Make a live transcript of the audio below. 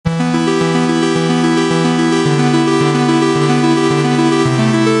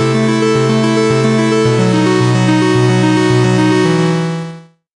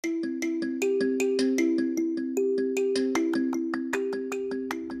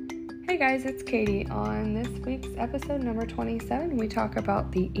guys, it's Katie. On this week's episode number 27, we talk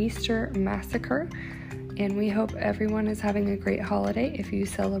about the Easter Massacre, and we hope everyone is having a great holiday if you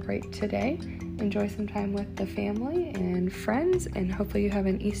celebrate today. Enjoy some time with the family and friends, and hopefully you have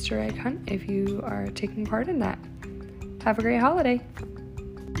an Easter egg hunt if you are taking part in that. Have a great holiday.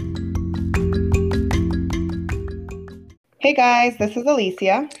 Hey guys, this is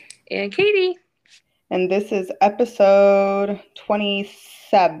Alicia. And Katie. And this is episode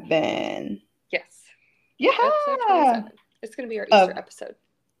 27. Yes. Yeah. Episode 27. It's going to be our Easter episode.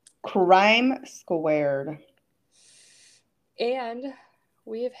 Crime Squared. And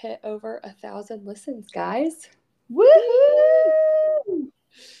we have hit over 1,000 listens, guys. Woohoo!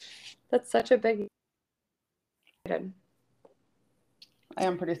 That's such a big... I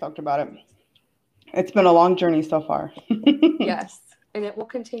am pretty stoked about it. It's been a long journey so far. Yes, and it will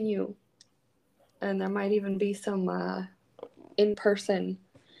continue. And there might even be some in-person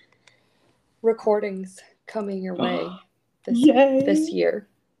recordings coming your way this year.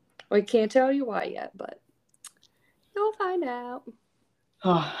 We can't tell you why yet, but you'll find out.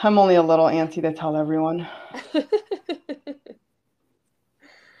 Oh, I'm only a little antsy to tell everyone.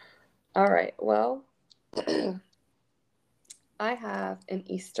 All right, well, I have an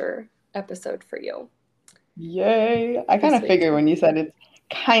Easter episode for you. Yay. I kind of figured when you said it's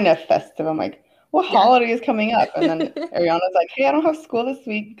kind of festive, I'm like, what holiday is coming up? And then Ariana's like, hey, I don't have school this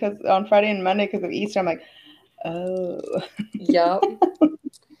week because on Friday and Monday because of Easter. I'm like, oh. Yep.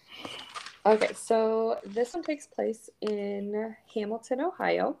 Okay, so this one takes place in Hamilton,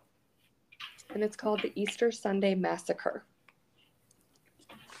 Ohio, and it's called the Easter Sunday Massacre.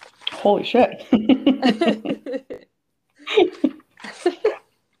 Holy shit.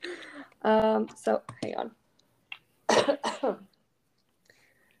 So hang on.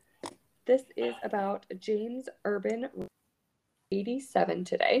 This is about James Urban, 87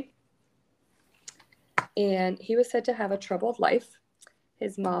 today, and he was said to have a troubled life.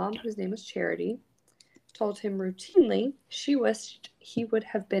 His mom, whose name was Charity, told him routinely she wished he would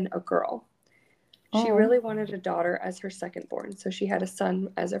have been a girl. She really wanted a daughter as her secondborn, so she had a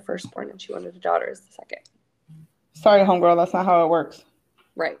son as her firstborn, and she wanted a daughter as the second. Sorry, homegirl, that's not how it works.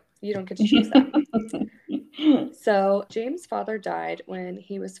 Right, you don't get to choose that. So James' father died when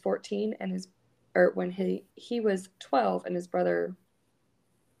he was 14 and when he was 12 and his brother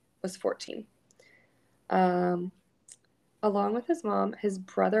was 14. Along with his mom, his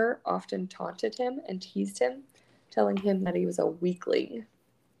brother often taunted him and teased him, telling him that he was a weakling.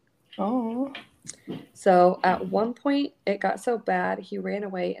 Oh. So at one point, it got so bad, he ran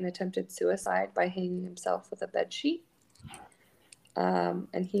away and attempted suicide by hanging himself with a bedsheet.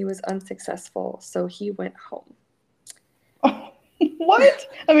 And he was unsuccessful, so he went home. Oh, what?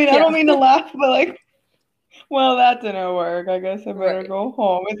 I mean, I don't mean to laugh, but like, well, that didn't work. I guess I better go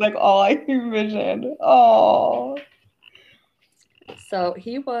home. It's like all I envisioned. Oh. So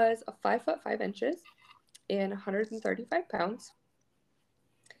he was 5'5" and 135 pounds.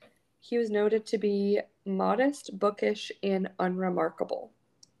 He was noted to be modest, bookish, and unremarkable.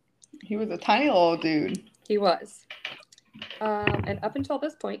 He was a tiny little dude. He was. And up until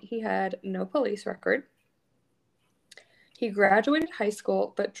this point, he had no police record. He graduated high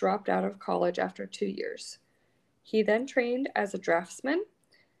school, but dropped out of college after 2 years. He then trained as a draftsman.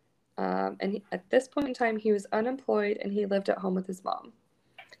 At this point in time, he was unemployed, and he lived at home with his mom.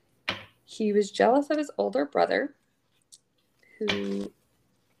 He was jealous of his older brother, who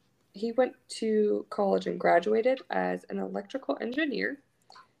he went to college and graduated as an electrical engineer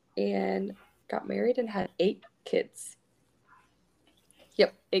and got married and had 8 kids.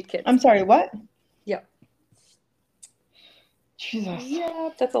 Yep, 8 kids. I'm sorry, what? Yep. Jesus. Yeah,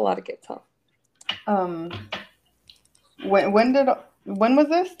 that's a lot of kids, huh? When was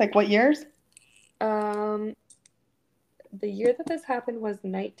this? Like what years? The year that this happened was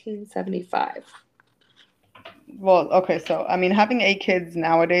 1975. Well, okay, so I mean, having 8 kids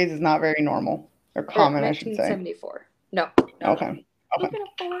nowadays is not very normal or common, I should say. 1974. No. Okay. Who can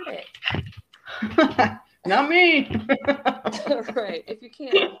afford it? Not me. Right. If you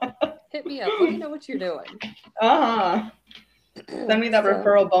can, hit me up. Let me know what you're doing. Send me that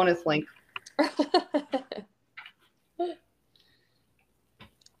referral bonus link.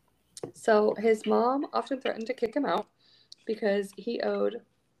 So his mom often threatened to kick him out because he owed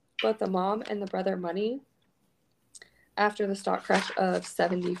both the mom and the brother money after the stock crash of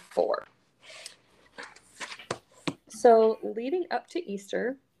 74. So leading up to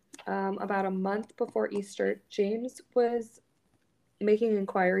Easter, about a month before Easter, James was making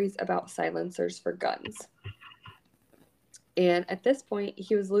inquiries about silencers for guns. And at this point,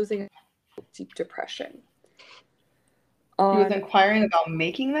 he was losing deep depression. He was inquiring about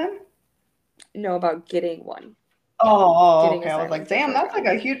making them? know about getting one. Oh, Getting okay. a I was like, silencer damn, for a that's like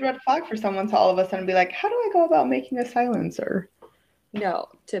gun. a huge red flag for someone to all of a sudden be like, how do I go about making a silencer? No,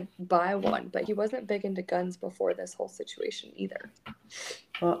 to buy one, but he wasn't big into guns before this whole situation either.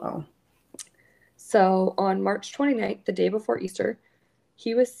 Uh-oh. So on March 29th, the day before Easter,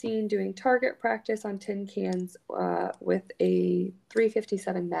 he was seen doing target practice on tin cans with a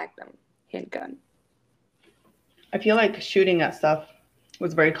 .357 Magnum handgun. I feel like shooting at stuff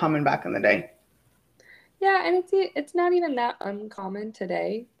was very common back in the day. Yeah, and it's not even that uncommon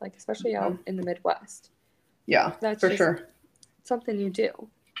today, like especially out in the Midwest. Yeah, That's for just sure. something you do.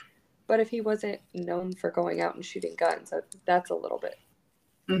 But if he wasn't known for going out and shooting guns, that's a little bit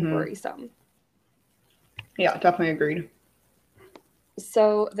worrisome. Yeah, definitely agreed.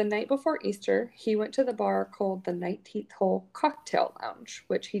 So the night before Easter, he went to the bar called the 19th Hole Cocktail Lounge,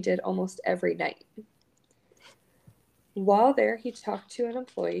 which he did almost every night. While there, he talked to an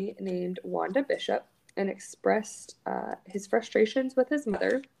employee named Wanda Bishop and expressed his frustrations with his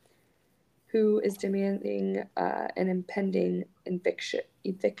mother, who is demanding an impending eviction.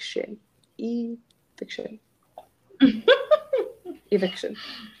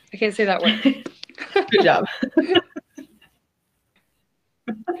 I can't say that word. Good job.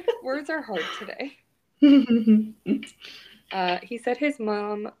 Words are hard today. He said his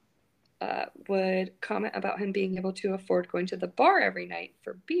mom would comment about him being able to afford going to the bar every night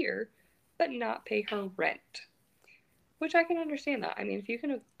for beer, but not pay her rent. Which I can understand that. I mean, if you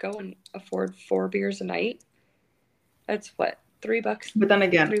can go and afford 4 beers a night, that's what, $3? But then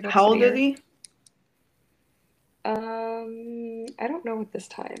again, $3 how old is he? I don't know at this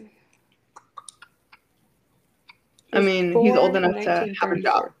time. I mean, he's old enough to have a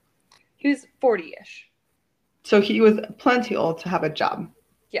job. He was 40-ish. So he was plenty old to have a job.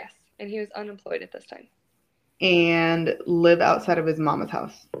 Yes, and he was unemployed at this time. And live outside of his mama's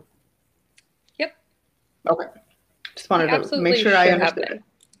house. Yep. Okay. Just wanted to make sure I understood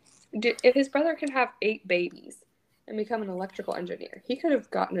it. If his brother can have 8 babies and become an electrical engineer, he could have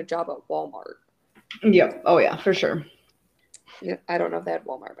gotten a job at Walmart. Yep. Oh, yeah, for sure. Yeah, I don't know if they had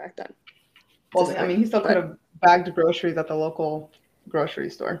Walmart back then. Well, I mean, he still could have bagged groceries at the local grocery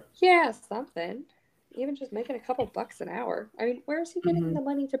store. Yeah, something. Even just making a couple bucks an hour. I mean, where is he getting the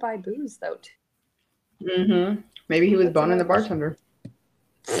money to buy booze, though? Maybe he was boning the bartender.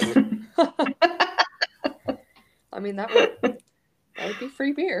 I mean, that would be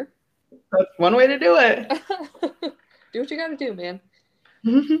free beer. That's one way to do it. Do what you gotta do, man.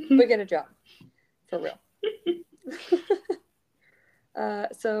 But get a job. For real.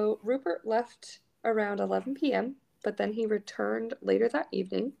 So Rupert left around 11 p.m., but then he returned later that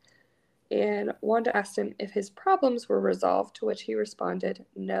evening, and Wanda asked him if his problems were resolved, to which he responded,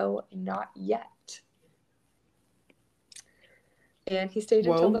 "No, not yet." And he stayed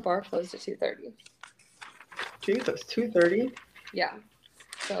until the bar closed at 2:30. Jesus, 2:30? Yeah.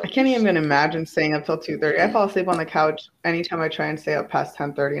 So I can't even imagine staying up till 2:30. I fall asleep on the couch anytime I try and stay up past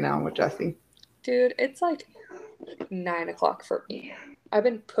 10:30 now with Jesse. Dude, it's like 9 o'clock for me. I've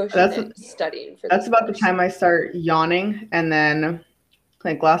been pushing studying for this. That's about the time I start yawning, and then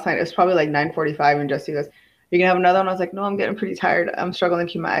like last night it was probably like 9:45, and Jesse goes, "You can have another one?" I was like, "No, I'm getting pretty tired. I'm struggling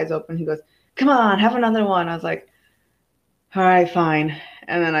to keep my eyes open." He goes, "Come on, have another one." I was like, "All right, fine."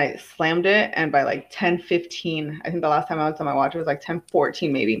 And then I slammed it, and by like 10:15, I think the last time I looked at my watch, it was like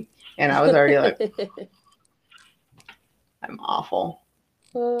 10:14 maybe, and I was already like, I'm awful.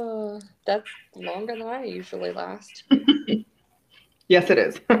 That's longer than I usually last. Yes, it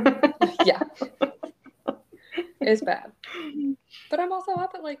is. Yeah. It's bad. But I'm also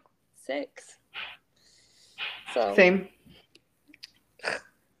up at like 6. So same.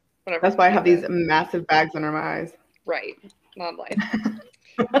 Whatever. That's why I have these massive bags under my eyes. Right. Mom life.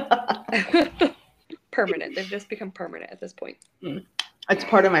 Permanent. They've just become permanent at this point. It's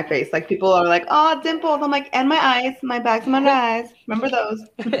part of my face. Like people are like, "Oh, dimples." I'm like, "And my eyes, my bags and my eyes." Remember those?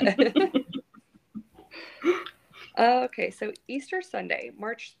 Okay, so Easter Sunday,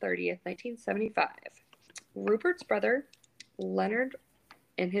 March 30th, 1975. Rupert's brother, Leonard,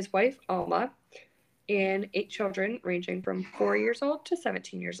 and his wife, Alma, and 8 children ranging from 4 years old to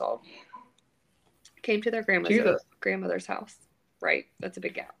 17 years old came to their grandmother's house. Right? That's a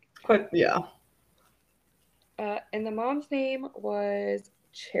big gap. But yeah. And the mom's name was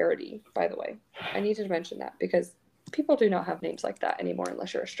Charity, by the way. I needed to mention that because people do not have names like that anymore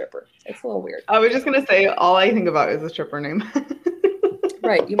unless you're a stripper. It's a little weird. I was just going to say, all I think about is a stripper name.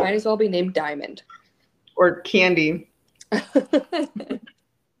 Right. You might as well be named Diamond. Or Candy.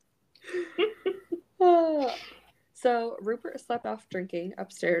 So Rupert slept off drinking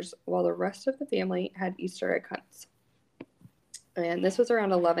upstairs while the rest of the family had Easter egg hunts. And this was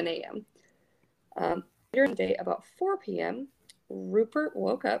around 11 a.m. Later in the day, about 4 p.m., Rupert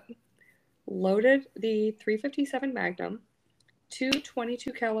woke up, loaded the .357 Magnum, two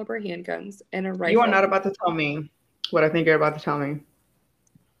 .22 caliber handguns, and a rifle. You are not about to tell me what I think you're about to tell me.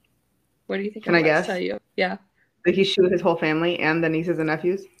 What do you think Can I'm I about guess? to tell you? Yeah. Did he shoot his whole family and the nieces and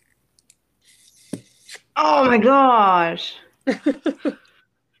nephews? Oh my gosh.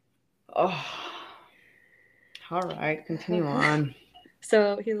 Oh. All right, continue on.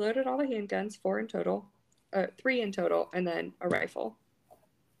 So he loaded all the handguns, 3 in total, and then a rifle.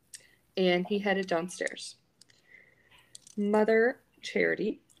 And he headed downstairs. Mother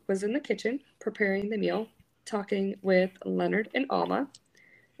Charity was in the kitchen preparing the meal, talking with Leonard and Alma,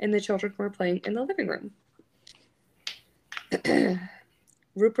 and the children were playing in the living room.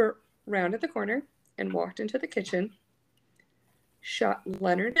 Rupert rounded the corner and walked into the kitchen, shot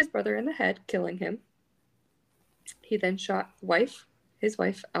Leonard, his brother, in the head, killing him. He then shot his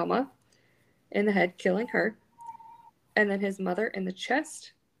wife, Alma, in the head, killing her, and then his mother in the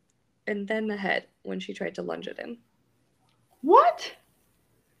chest, and then the head when she tried to lunge at him. What?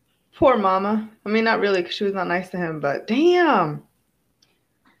 Poor mama. I mean, not really, because she was not nice to him, but damn.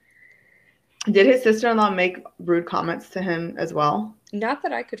 Did his sister-in-law make rude comments to him as well? Not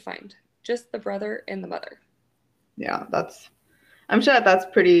that I could find. Just the brother and the mother. Yeah, I'm sure that's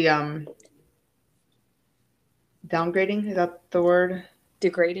pretty downgrading. Is that the word?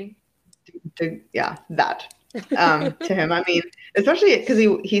 Degrading. Yeah, that. To him. I mean, especially because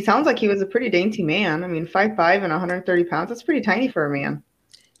he sounds like he was a pretty dainty man. I mean, 5'5" and 130 pounds. That's pretty tiny for a man.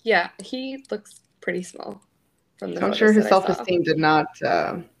 Yeah, he looks pretty small. From the so I'm sure his self-esteem did not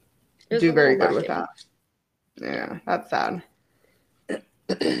do very good with that. Yeah, that's sad.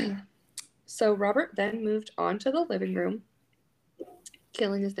 So Robert then moved on to the living room,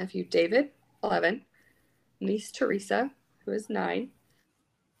 killing his nephew David, 11, niece Teresa, who was 9,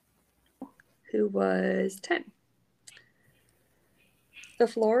 who was 10. The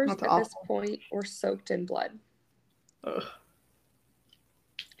floors That's at awful. this point were soaked in blood. Ugh.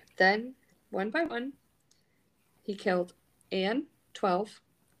 Then, one by one, he killed Anne, 12,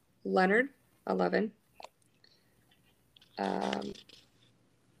 Leonard, 11.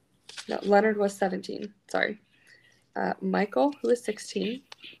 No, Leonard was 17, sorry. Michael, who was 16,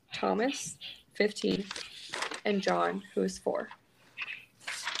 Thomas, 15, and John, who was 4.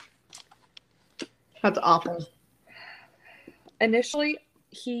 That's awful. Initially,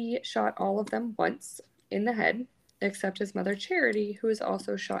 he shot all of them once in the head, except his mother Charity, who was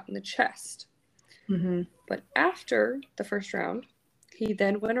also shot in the chest. Mm-hmm. But after the first round, he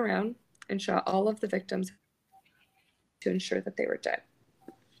then went around and shot all of the victims to ensure that they were dead.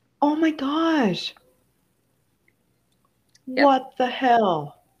 Oh my gosh. Yep. What the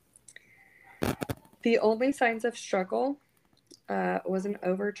hell? The only signs of struggle was an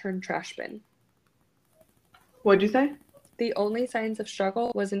overturned trash bin. What'd you say? The only signs of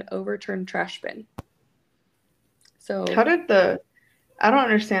struggle was an overturned trash bin. So I don't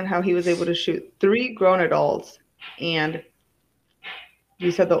understand how he was able to shoot 3 grown adults, and you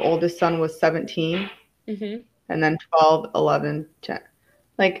said the oldest son was 17, mm-hmm. and then 12, 11, 10.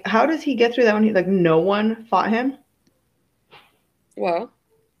 Like, how does he get through that when no one fought him? Well,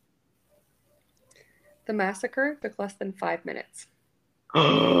 the massacre took less than 5 minutes.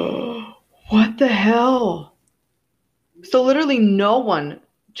 What the hell? So literally no one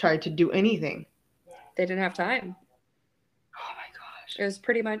tried to do anything. They didn't have time. Oh my gosh. It was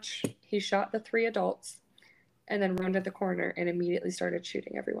pretty much, he shot the 3 adults and then rounded the corner and immediately started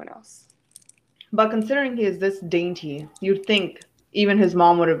shooting everyone else. But considering he is this dainty, you'd think even his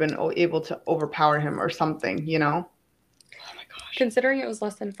mom would have been able to overpower him or something, you know? Oh my gosh. Considering it was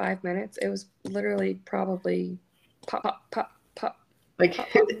less than 5 minutes, it was literally probably pop, pop, pop, pop. Like pop,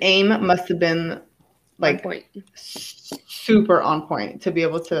 his aim must have been like super on point to be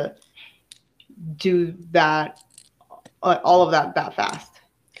able to do that, all of that fast.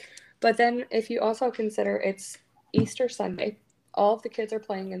 But then if you also consider it's Easter Sunday, all of the kids are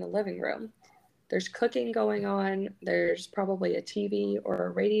playing in the living room. There's cooking going on. There's probably a TV or a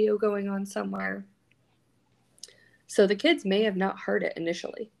radio going on somewhere. So the kids may have not heard it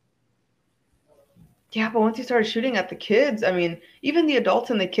initially. Yeah, but once you started shooting at the kids, I mean, even the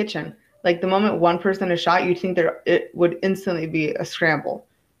adults in the kitchen, like the moment one person is shot, you'd think it would instantly be a scramble.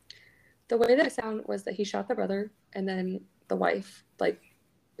 The way that it sounded was that he shot the brother and then the wife, like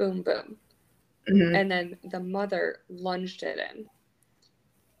boom, boom. Mm-hmm. And then the mother lunged it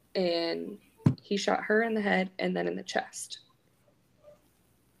in. And he shot her in the head and then in the chest.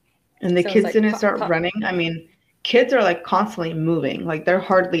 And the kids didn't start running? I mean, kids are like constantly moving. Like they're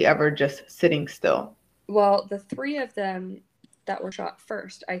hardly ever just sitting still. Well, the 3 of them that were shot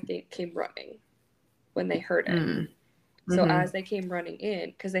first, I think, came running. when they heard it. Mm-hmm. So as they came running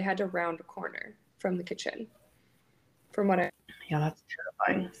in, because they had to round a corner from the kitchen, from what I... Yeah, that's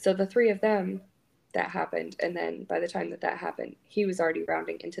terrifying. So the three of them, that happened, and then by the time that happened, he was already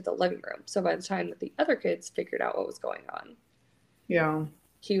rounding into the living room. So by the time that the other kids figured out what was going on, yeah,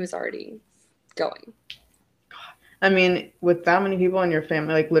 he was already going. I mean, with that many people in your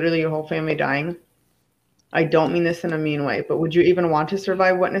family, like literally your whole family dying, I don't mean this in a mean way, but would you even want to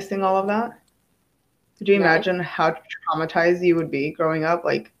survive witnessing all of that? Could you imagine how traumatized you would be growing up?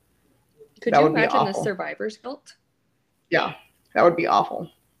 Like, could you imagine the survivor's guilt? Yeah, that would be awful.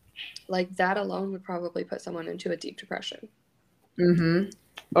 Like, that alone would probably put someone into a deep depression. Mm-hmm.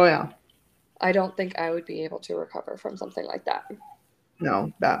 Oh, yeah. I don't think I would be able to recover from something like that.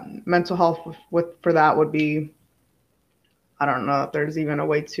 No, that mental health for that would be, I don't know if there's even a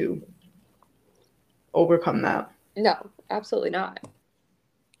way to overcome that. No, absolutely not.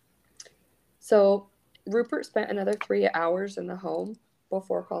 So Rupert spent another 3 hours in the home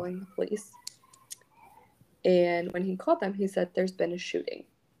before calling the police. And when he called them, he said, "There's been a shooting."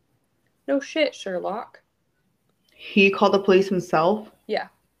 No shit, Sherlock. He called the police himself? Yeah.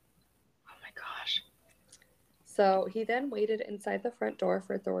 Oh my gosh. So he then waited inside the front door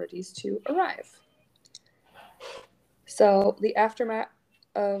for authorities to arrive. So the aftermath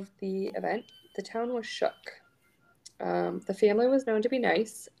of the event, the town was shook. The family was known to be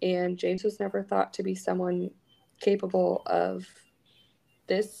nice, and James was never thought to be someone capable of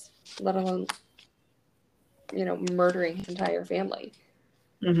this, let alone, murdering his entire family.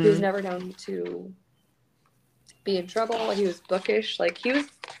 Mm-hmm. He was never known to be in trouble. He was bookish. Like, he was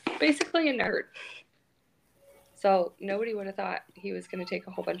basically a nerd. So nobody would have thought he was going to take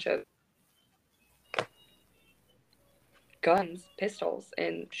a whole bunch of guns, pistols,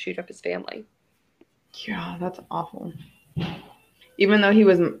 and shoot up his family. Yeah, that's awful. Even though he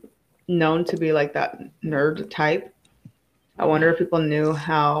was known to be like that nerd type, I wonder if people knew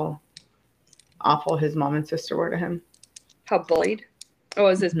how awful his mom and sister were to him. How bullied? Oh,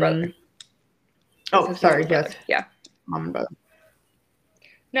 it was his brother. Oh, sorry, yes. Yeah. Mom and brother.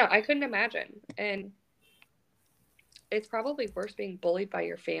 No, I couldn't imagine. And it's probably worse being bullied by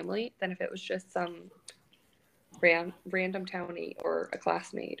your family than if it was just some random townie or a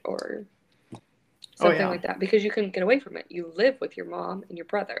classmate or something like that, because you couldn't get away from it. You live with your mom and your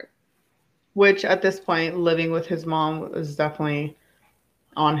brother. Which at this point, living with his mom was definitely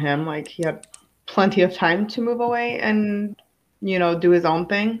on him. Like, he had plenty of time to move away and, do his own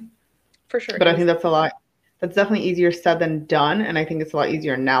thing. For sure. But I think that's definitely easier said than done. And I think it's a lot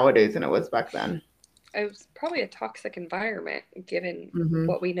easier nowadays than it was back then. It was probably a toxic environment given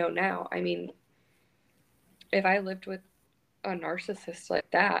what we know now. I mean, if I lived with a narcissist like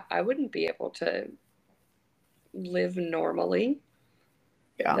that, I wouldn't be able to live normally.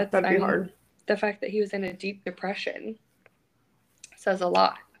 Yeah, that'd be hard. The fact that he was in a deep depression says a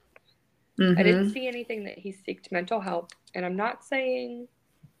lot. I didn't see anything that he seeked mental help, and I'm not saying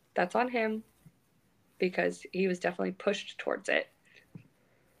that's on him, because he was definitely pushed towards it.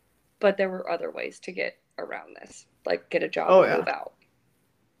 But there were other ways to get around this, like get a job and move out.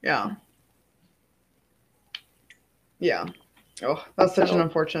 Yeah. Yeah. Oh, that's such an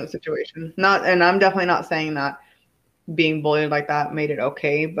unfortunate situation. And I'm definitely not saying that being bullied like that made it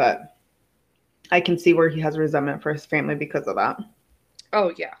okay, but I can see where he has resentment for his family because of that.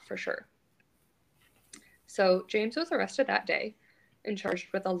 Oh, yeah, for sure. So James was arrested that day and charged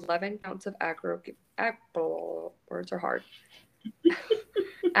with 11 counts of words are hard.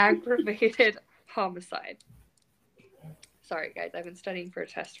 Aggravated homicide. Sorry, guys. I've been studying for a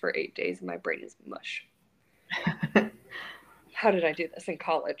test for 8 days and my brain is mush. How did I do this in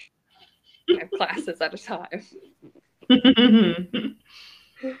college? 5 classes at a time.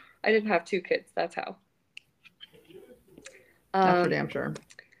 I didn't have 2 kids. That's how. That's for damn sure.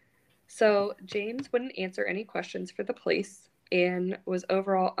 So James wouldn't answer any questions for the police and was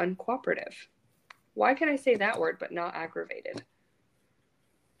overall uncooperative. Why can I say that word but not aggravated?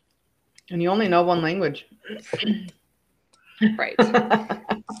 And you only know one language. Right.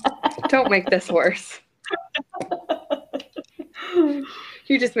 Don't make this worse.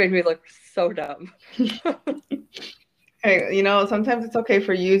 You just made me look so dumb. Hey, sometimes it's okay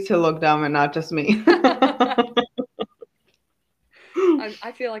for you to look dumb and not just me.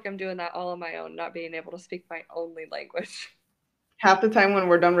 I feel like I'm doing that all on my own, not being able to speak my only language. Half the time when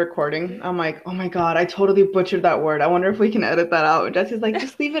we're done recording, I'm like, oh my God, I totally butchered that word. I wonder if we can edit that out. Jesse's like,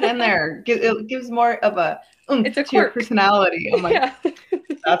 just leave it in there. It gives more of a oomph to your personality. I'm like, yeah.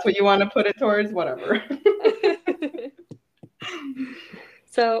 That's what you want to put it towards? Whatever.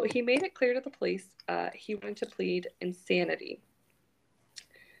 So he made it clear to the police he wanted to plead insanity.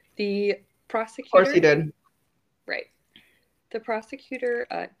 The Of course he did. Right. The prosecutor,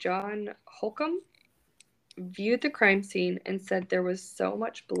 John Holcomb, viewed the crime scene and said there was so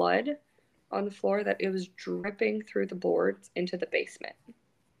much blood on the floor that it was dripping through the boards into the basement.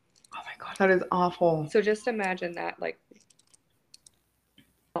 Oh my God, that is awful. So just imagine that, like,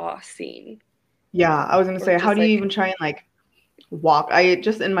 scene. Yeah, I was gonna say, how do you even try and like walk? I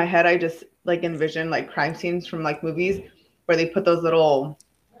just in my head, I just like envision like crime scenes from like movies where they put those little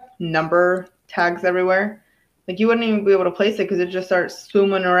number tags everywhere. Like you wouldn't even be able to place it because it just starts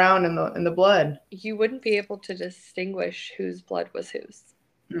swimming around in the blood. You wouldn't be able to distinguish whose blood was whose.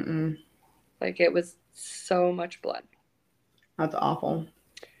 Mm-mm. Like it was so much blood. That's awful.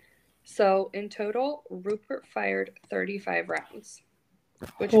 So in total, Rupert fired 35 rounds.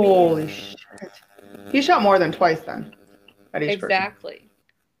 Holy shit! He shot more than twice then. At each exactly.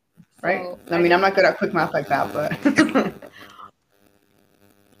 Person. Right. So, I mean, I'm not good at quick math like that, but. Do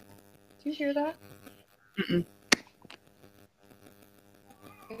you hear that? Mm-mm.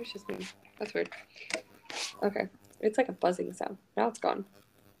 Maybe it's just me. That's weird. Okay. It's like a buzzing sound. Now it's gone.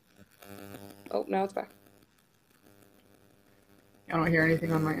 Oh, now it's back. I don't hear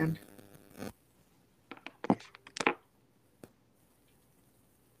anything on my end.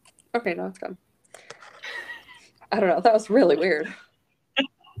 Okay, now it's gone. I don't know. That was really weird.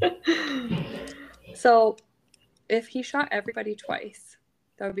 So, if he shot everybody twice,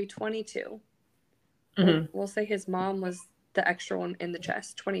 that would be 22. Mm-hmm. We'll say his mom was the extra one in the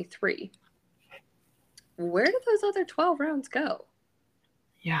chest, 23. Where did those other 12 rounds go?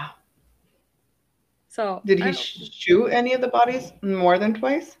 Yeah. So did he shoot any of the bodies more than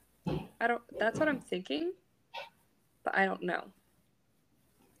twice? That's what I'm thinking, but I don't know.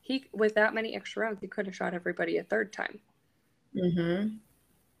 With that many extra rounds, he could have shot everybody a third time. Mm-hmm.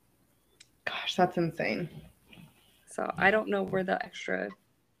 Gosh, that's insane. So I don't know where the extra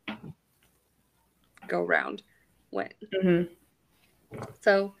go round went. Mm-hmm.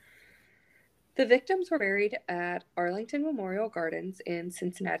 So the victims were buried at Arlington Memorial Gardens in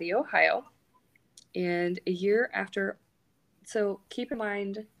Cincinnati, Ohio. And a year after, so keep in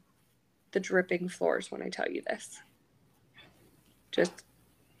mind the dripping floors when I tell you this. Just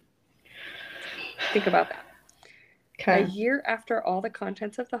think about that. Okay. A year after all the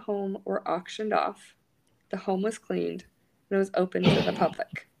contents of the home were auctioned off, the home was cleaned and it was open to the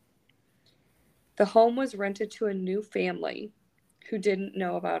public. The home was rented to a new family who didn't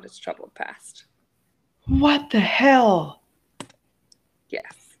know about its troubled past. What the hell?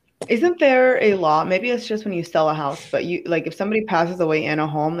 Yes. Isn't there a law? Maybe it's just when you sell a house, but you like if somebody passes away in a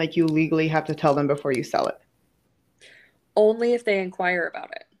home, like you legally have to tell them before you sell it. Only if they inquire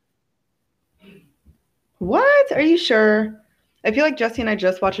about it. What? Are you sure? I feel like Jesse and I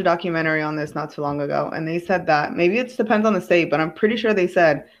just watched a documentary on this not too long ago, and they said that maybe it depends on the state, but I'm pretty sure they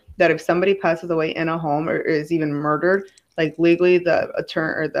said that if somebody passes away in a home or is even murdered, like legally the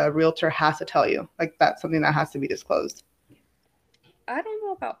attorney or the realtor has to tell you. Like that's something that has to be disclosed. I don't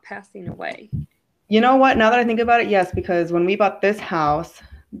know about passing away. You know what? Now that I think about it, yes, because when we bought this house,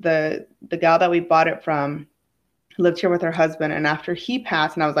 the gal that we bought it from lived here with her husband, and after he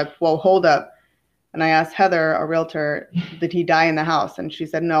passed, and I was like, "Whoa, hold up." And I asked Heather, a realtor, did he die in the house? And she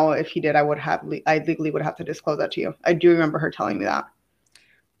said, no, if he did, I legally would have to disclose that to you. I do remember her telling me that.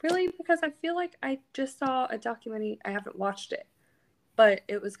 Really? Because I feel like I just saw a documentary. I haven't watched it, but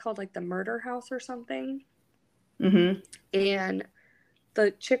it was called like The Murder House or something. Mm-hmm. And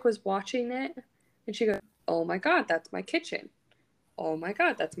the chick was watching it and she goes, oh my God, that's my kitchen. Oh my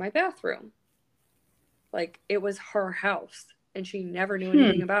God, that's my bathroom. Like it was her house and she never knew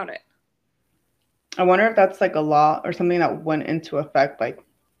anything about it. I wonder if that's like a law or something that went into effect like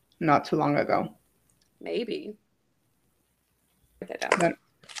not too long ago. Maybe.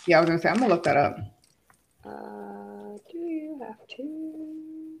 Yeah, I was gonna say I'm gonna look that up. Do you have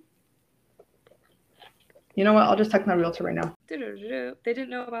to? You know what? I'll just text my realtor right now. They didn't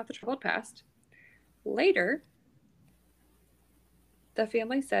know about the troubled past. Later, the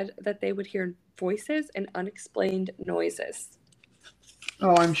family said that they would hear voices and unexplained noises.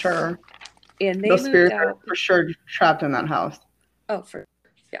 Oh, I'm sure. And those spirits are for sure trapped in that house. Oh,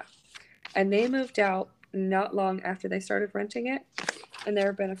 yeah. And they moved out not long after they started renting it. And there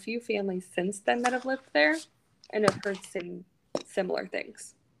have been a few families since then that have lived there and have heard similar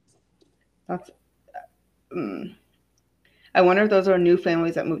things. That's. I wonder if those are new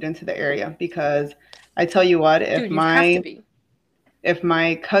families that moved into the area, because I tell you what, if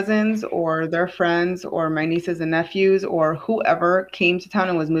my cousins or their friends or my nieces and nephews or whoever came to town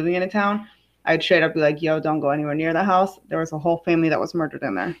and was moving into town, I'd straight up be like, yo, don't go anywhere near the house. There was a whole family that was murdered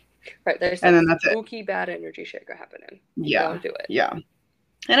in there. Right. There's some spooky bad energy shit happening. Yeah. Don't do it. Yeah.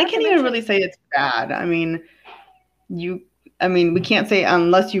 And I can't even really say it's bad. I mean, we can't say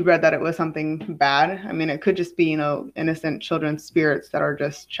unless you read that it was something bad. I mean, it could just be, you know, innocent children's spirits that are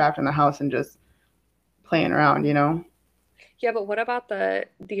just trapped in the house and just playing around, you know? Yeah, but what about the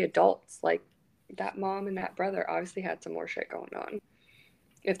adults? Like that mom and that brother obviously had some more shit going on.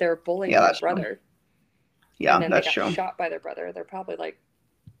 If they were bullying their brother, yeah, and then that's they got true. shot by their brother, they're probably like,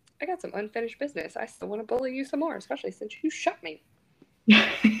 I got some unfinished business. I still want to bully you some more, especially since you shot me.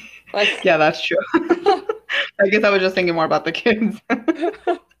 Like, yeah, that's true. I guess I was just thinking more about the kids. I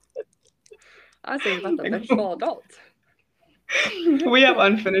was thinking about the vengeful adults. We have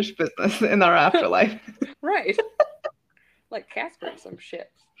unfinished business in our afterlife. Right. Like Casper and some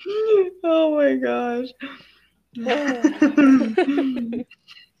shit. Oh my gosh.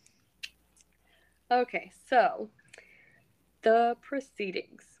 Okay, so the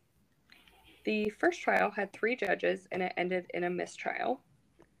proceedings. The first trial had 3 judges and it ended in a mistrial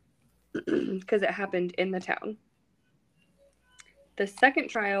because it happened in the town. The second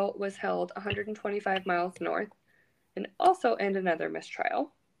trial was held 125 miles north and also ended another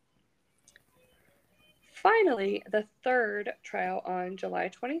mistrial. Finally, the third trial on July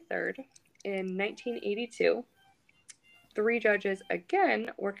 23rd in 1982, 3 judges again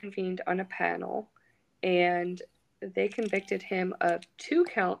were convened on a panel and they convicted him of 2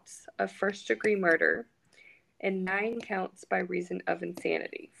 counts of first-degree murder and 9 counts by reason of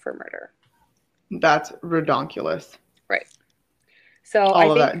insanity for murder. That's redonkulous. Right. So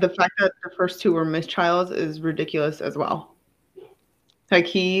all of that. The fact that the first 2 were mistrials is ridiculous as well. Like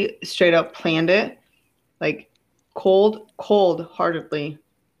he straight up planned it, like cold-heartedly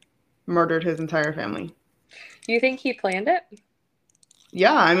murdered his entire family. You think he planned it?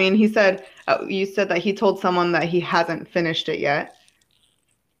 Yeah, I mean, you said that he told someone that he hasn't finished it yet.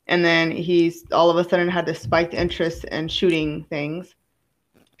 And then he's all of a sudden had this spiked interest in shooting things.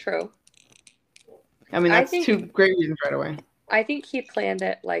 True. I mean, that's 2 great reasons right away. I think he planned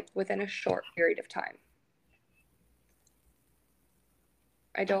it like within a short period of time.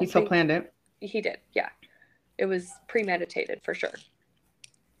 He still planned it? He did, yeah. It was premeditated for sure.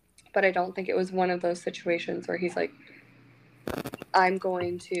 But I don't think it was one of those situations where he's like, I'm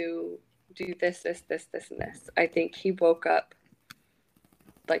going to do this, and this. I think he woke up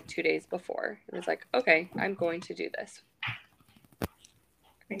like 2 days before and was like, okay, I'm going to do this.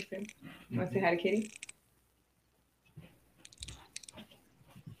 Thanks, babe. You want to say hi to Katie?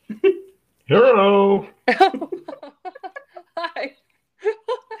 Hello. Hi.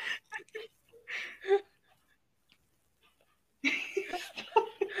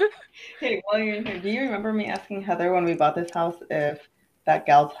 Hey, while you're in here, do you remember me asking Heather when we bought this house if that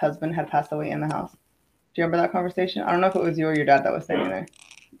gal's husband had passed away in the house? Do you remember that conversation? I don't know if it was you or your dad that was standing there.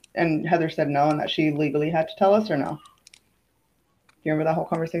 And Heather said no, and that she legally had to tell us, or no? Do you remember that whole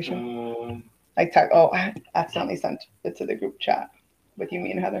conversation? I accidentally sent it to the group chat with you,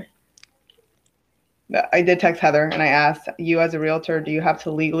 me, and Heather. I did text Heather, and I asked, you as a realtor, do you have to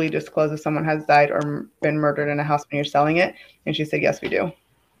legally disclose if someone has died or been murdered in a house when you're selling it? And she said, yes, we do.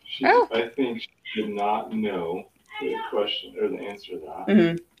 I think she did not know the question or the answer to that.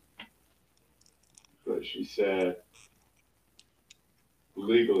 Mm-hmm. But she said,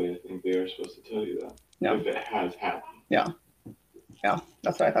 legally, I think they are supposed to tell you that. Yeah. If it has happened. Yeah. Yeah,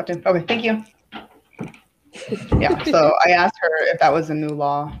 that's what I thought too. Okay, thank you. Yeah, so I asked her if that was a new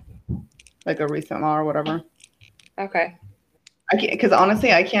law, like a recent law or whatever. Okay. Because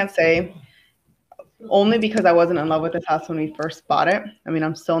honestly, I can't say, only because I wasn't in love with this house when we first bought it. I mean,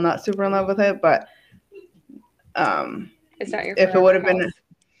 I'm still not super in love with it, but it's not your if it would have been,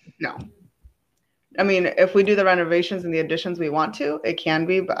 no. I mean, if we do the renovations and the additions we want to, it can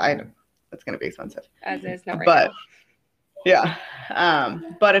be, but it's going to be expensive. As is not right now. Yeah.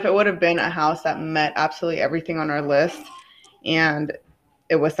 But if it would have been a house that met absolutely everything on our list and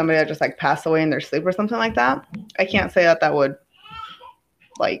it was somebody that just like passed away in their sleep or something like that, I can't say that would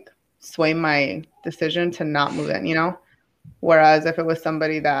like sway my decision to not move in, you know? Whereas if it was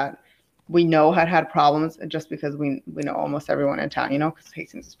somebody that we know had problems just because we know almost everyone in town, you know, because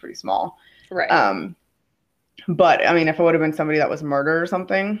Hastings is pretty small. Right. But I mean, if it would have been somebody that was murdered or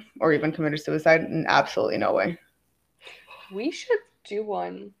something, or even committed suicide, absolutely no way. We should do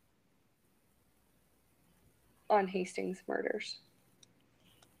one on Hastings murders.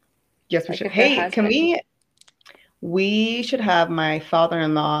 Yes, we should. Hey, can we should have my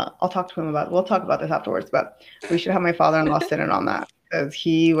father-in-law, we'll talk about this afterwards, but we should have my father-in-law sit in on that because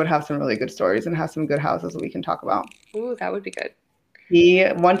he would have some really good stories and have some good houses that we can talk about. Ooh, that would be good.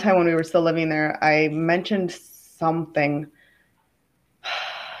 One time when we were still living there, I mentioned something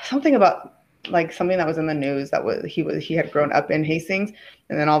about like something that was in the news that he had grown up in Hastings,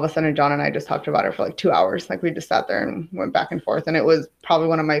 and then all of a sudden John and I just talked about it for like 2 hours. Like we just sat there and went back and forth, and it was probably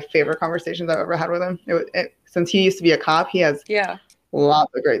one of my favorite conversations I've ever had with him. Since he used to be a cop, he has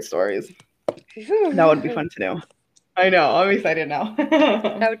lots of great stories. That would be fun to do. I know. I'm excited now.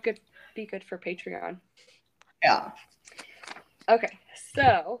 That would be good for Patreon. Yeah. Okay,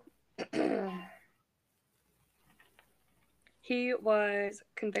 so he was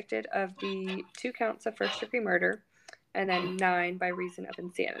convicted of the 2 counts of first-degree murder and then 9 by reason of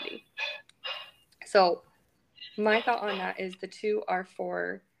insanity. So my thought on that is the 2 are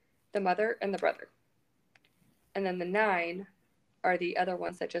for the mother and the brother. And then the 9 are the other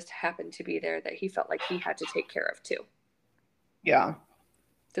ones that just happened to be there that he felt like he had to take care of too. Yeah.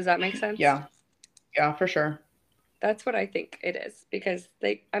 Does that make sense? Yeah. Yeah, for sure. That's what I think it is. Because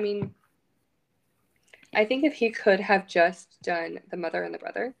I think if he could have just done the mother and the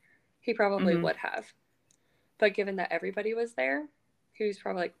brother, he probably would have. But given that everybody was there, he was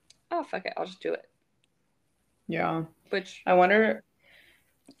probably like, oh, fuck it, I'll just do it. Yeah. Which, I wonder,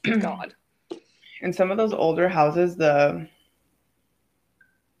 God. In some of those older houses, I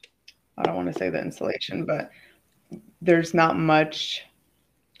don't want to say the insulation, but there's not much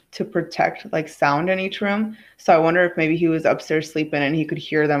to protect like sound in each room. So I wonder if maybe he was upstairs sleeping and he could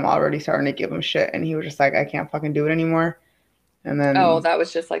hear them already starting to give him shit, and he was just like, I can't fucking do it anymore. And then that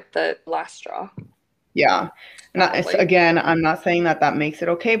was just like the last straw. Yeah. Again, I'm not saying that makes it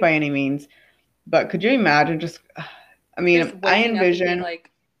okay by any means, but could you imagine just I envision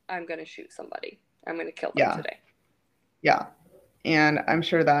like, I'm gonna shoot somebody. I'm gonna kill them today. Yeah. And I'm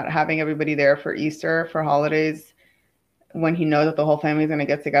sure that having everybody there for Easter, for holidays, when he knows that the whole family is going to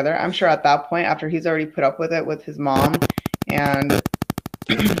get together, I'm sure at that point, after he's already put up with it with his mom and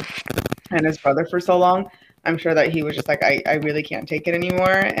his brother for so long, I'm sure that he was just like, I really can't take it anymore.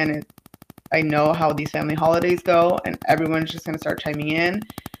 And I know how these family holidays go, and everyone's just going to start chiming in.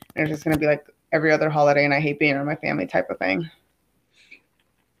 And it's just going to be like every other holiday, and I hate being around my family type of thing.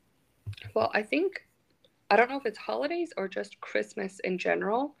 Well, I don't know if it's holidays or just Christmas in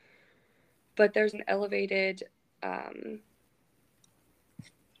general, but there's an elevated,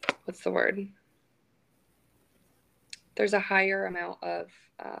 what's the word? There's a higher amount of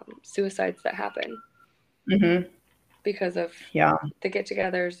suicides that happen because of the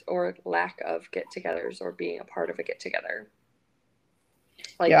get-togethers or lack of get-togethers or being a part of a get-together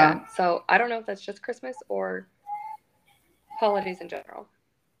like that. So I don't know if that's just Christmas or holidays in general.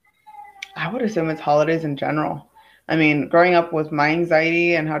 I would assume it's holidays in general. I mean, growing up with my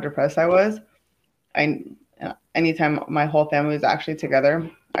anxiety and how depressed I was, anytime my whole family was actually together,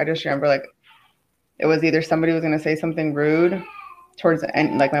 I just remember like it was either somebody was going to say something rude towards the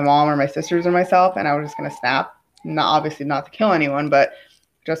end, like my mom or my sisters or myself, and I was just going to snap. Obviously not to kill anyone, but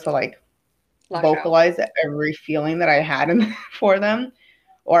just to like vocalize every feeling that I had for them,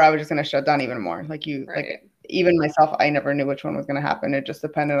 or I was just going to shut down even more. Like even myself, I never knew which one was going to happen. It just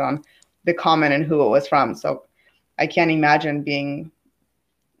depended on the comment and who it was from. So I can't imagine being,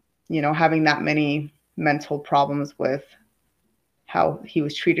 having that many mental problems with how he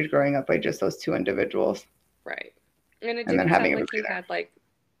was treated growing up by just those 2 individuals. Right. And it didn't sound like he had like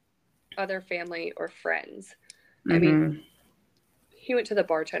other family or friends. I mean, he went to the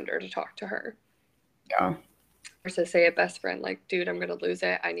bartender to talk to her. Yeah. Or to say a best friend, like, dude, I'm going to lose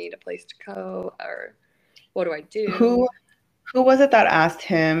it. I need a place to go. Or what do I do? Who was it that asked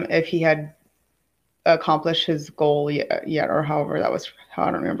him if he had accomplished his goal yet, or however that was?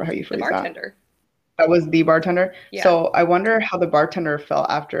 I don't remember how you phrased that. The bartender. That was the bartender? Yeah. So I wonder how the bartender felt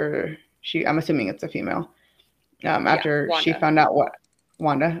after I'm assuming it's a female, after she found out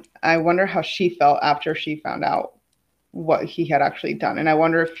Wanda. I wonder how she felt after she found out what he had actually done. And I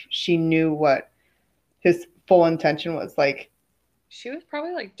wonder if she knew what his full intention was. Like, she was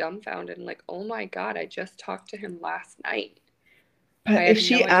probably like dumbfounded and like, oh my God, I just talked to him last night. But if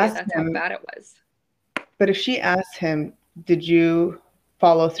she asked him, how bad it was. But if she asked him, did you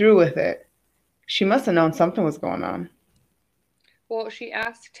follow through with it? She must have known something was going on. Well, she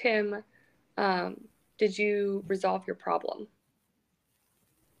asked him, did you resolve your problem?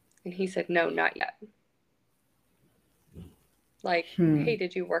 And he said, no, not yet. Like, hey,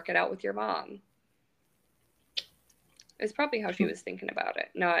 did you work it out with your mom? It's probably how she was thinking about it.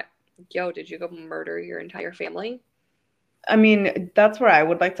 Not, yo, did you go murder your entire family? I mean, that's where I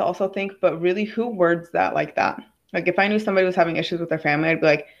would like to also think, but really, who words that like that? Like, if I knew somebody was having issues with their family, I'd be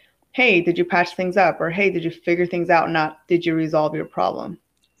like, hey, did you patch things up? Or, hey, did you figure things out? Not, did you resolve your problem?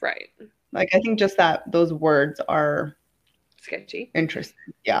 Right. Like, I think just that those words are sketchy.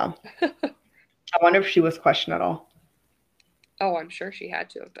 Interesting. Yeah. I wonder if she was questioned at all. Oh, I'm sure she had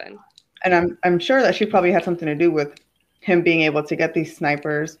to have been. And I'm sure that she probably had something to do with him being able to get these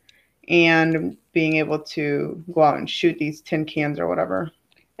snipers and being able to go out and shoot these tin cans or whatever.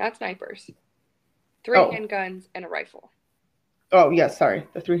 Not snipers. 3 handguns and a rifle. Oh, yes, sorry.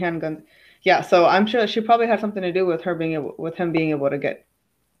 The 3 handguns. Yeah, so I'm sure she probably had something to do with him being able to get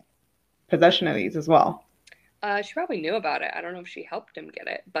possession of these as well. She probably knew about it. I don't know if she helped him get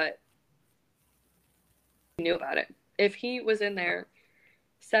it, but he knew about it. If he was in there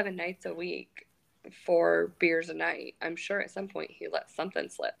 7 nights a week, 4 beers a night, I'm sure at some point he let something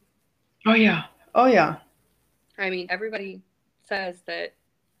slip. Oh, yeah. Oh, yeah. I mean, everybody says that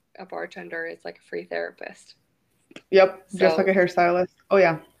a bartender is like a free therapist. Yep, so, just like a hairstylist. Oh,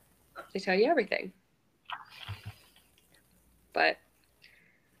 yeah. They tell you everything. But,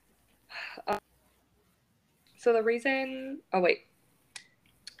 so the reason,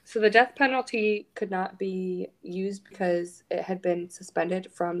 so the death penalty could not be used because it had been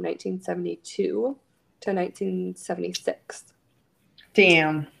suspended from 1972 to 1976.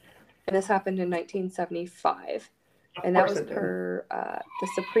 Damn. And this happened in 1975. And that was per the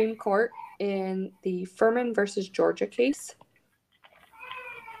Supreme Court in the Furman versus Georgia case.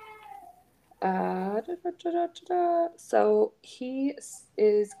 So he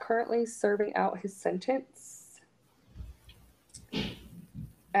is currently serving out his sentence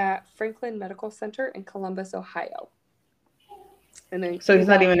at Franklin Medical Center in Columbus, Ohio. And then so he's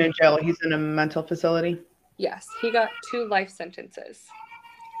not even in jail. He's in a mental facility? Yes. He got 2 life sentences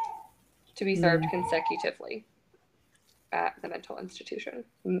to be served consecutively at the mental institution.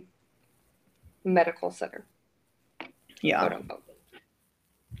 Medical center. Yeah. Quote unquote.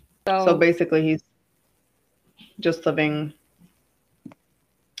 So basically he's just living...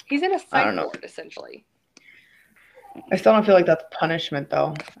 He's in a psych ward, essentially. I still don't feel like that's punishment,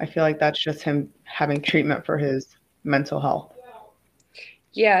 though. I feel like that's just him having treatment for his mental health.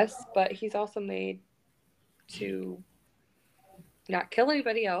 Yes, but he's also made to not kill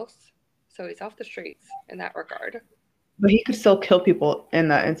anybody else, so he's off the streets in that regard. But he could still kill people in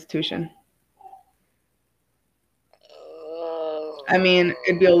that institution. I mean,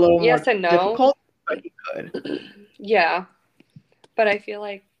 it'd be a little more difficult, but he could. Yeah, but I feel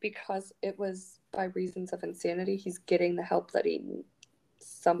like because it was by reasons of insanity, he's getting the help that he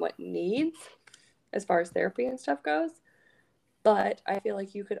somewhat needs as far as therapy and stuff goes. But I feel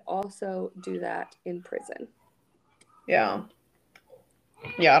like you could also do that in prison. Yeah.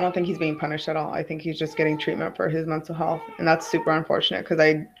 Yeah, I don't think he's being punished at all. I think he's just getting treatment for his mental health. And that's super unfortunate because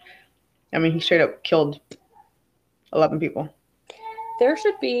I mean, he straight up killed 11 people. There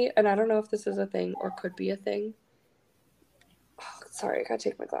should be, and I don't know if this is a thing or could be a thing. Oh, sorry, I gotta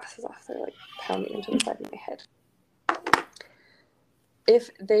take my glasses off. They're like pounding into the side of my head.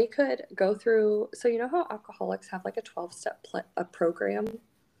 If they could go through, so you know how alcoholics have like a 12-step program?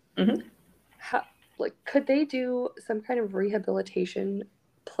 Mm-hmm. Could they do some kind of rehabilitation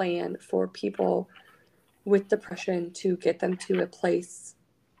plan for people with depression to get them to a place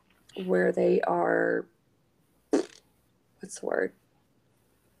where they are, what's the word?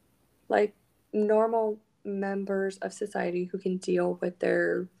 Like normal members of society who can deal with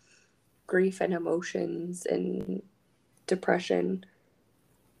their grief and emotions and depression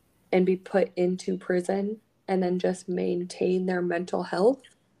and be put into prison and then just maintain their mental health?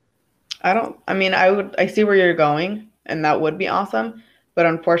 I see where you're going, and that would be awesome. But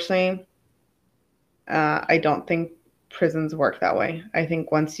unfortunately, I don't think prisons work that way. I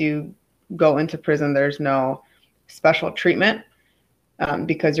think once you go into prison, there's no special treatment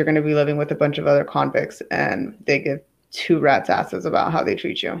because you're going to be living with a bunch of other convicts, and they give 2 rats' asses about how they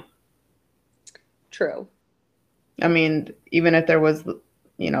treat you. True. I mean, even if there was,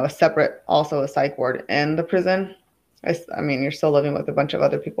 a separate, also a psych ward in the prison, I mean, you're still living with a bunch of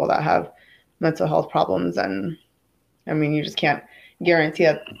other people that have mental health problems. And I mean, you just can't guarantee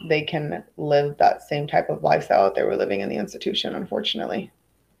that they can live that same type of lifestyle that they were living in the institution, unfortunately.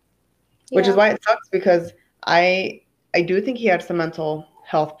 Yeah. Which is why it sucks, because I do think he had some mental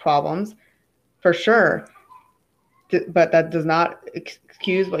health problems for sure, but that does not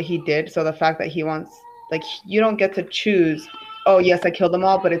excuse what he did. So the fact that he wants, like, you don't get to choose, oh yes, I killed them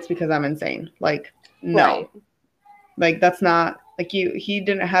all, but it's because I'm insane. Like, no. Right. Like, that's not, like, he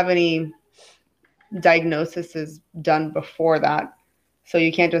didn't have any diagnoses done before that. So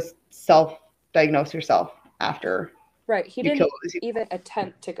you can't just self-diagnose yourself after. Right. He didn't even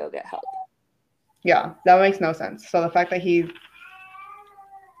attempt to go get help. Yeah, that makes no sense. So the fact that he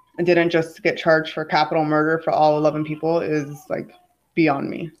didn't just get charged for capital murder for all 11 people is, like, beyond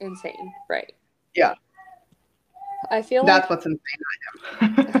me. Insane. Right. Yeah. I feel that's what's insane.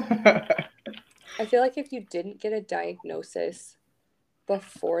 I feel like if you didn't get a diagnosis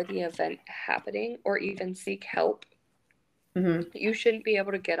before the event happening or even seek help, you shouldn't be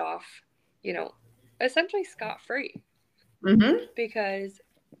able to get off, essentially scot-free. Because,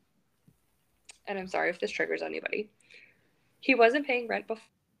 and I'm sorry if this triggers anybody, he wasn't paying rent before.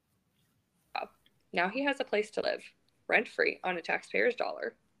 Now he has a place to live, rent-free, on a taxpayer's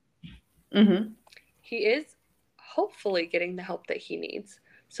dollar. He is hopefully getting the help that he needs.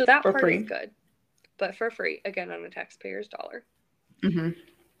 So that part is good. But for free, again, on a taxpayer's dollar.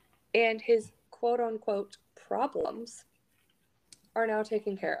 And his quote-unquote problems are now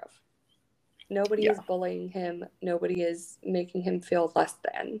taken care of. Nobody is bullying him. Nobody is making him feel less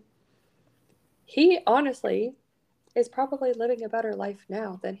than. He honestly is probably living a better life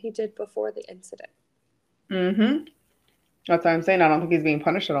now than he did before the incident. That's what I'm saying. I don't think he's being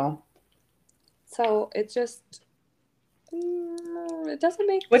punished at all. So it just, it doesn't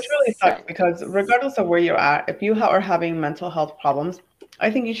make Which really sucks, because regardless of where you're at, if you are having mental health problems,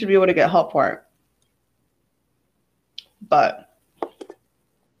 I think you should be able to get help for it. But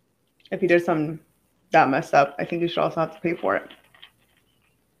if you did something that messed up, I think you should also have to pay for it.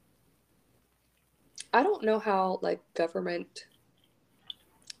 I don't know how government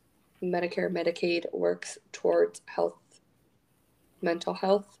Medicare, Medicaid works towards mental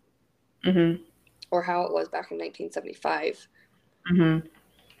health, or how it was back in 1975,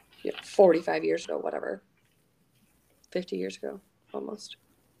 45 years ago, whatever, 50 years ago, almost.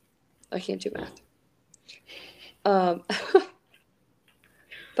 I can't do math.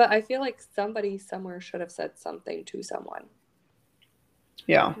 But I feel like somebody somewhere should have said something to someone.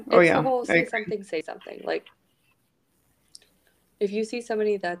 Yeah. It's the whole see something, say something. If you see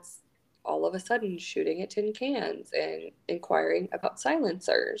somebody that's all of a sudden shooting at tin cans and inquiring about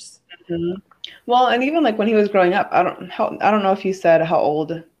silencers. Well, and even when he was growing up, I don't know if you said how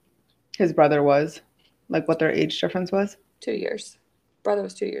old his brother was, what their age difference was. 2 years. Brother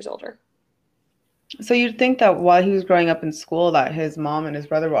was 2 years older. So you'd think that while he was growing up in school, that his mom and his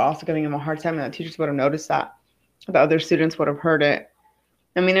brother were also giving him a hard time, and that teachers would have noticed that. The other students would have heard it.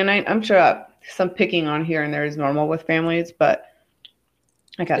 I mean, and I'm sure some picking on here and there is normal with families, but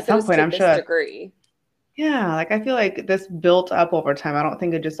at some point, I'm sure. Degree. Yeah, I feel like this built up over time. I don't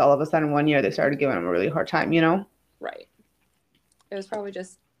think it just all of a sudden 1 year they started giving him a really hard time, Right. It was probably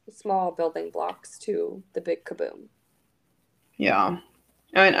just small building blocks to the big kaboom. Yeah.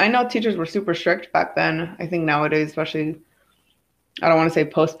 I mean, I know teachers were super strict back then. I think nowadays, especially, I don't want to say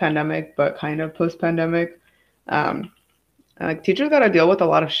post-pandemic, but kind of post-pandemic, teachers got to deal with a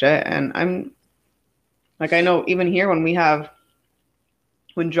lot of shit. And I know even here when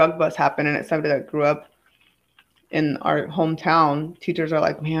drug busts happen and it's somebody that grew up in our hometown, teachers are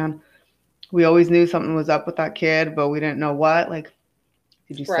like, man, we always knew something was up with that kid, but we didn't know what.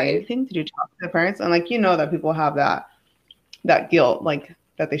 Did you say anything? Did you talk to the parents? And that people have that guilt,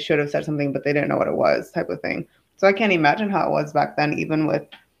 that they should have said something, but they didn't know what it was, type of thing. So I can't imagine how it was back then, even with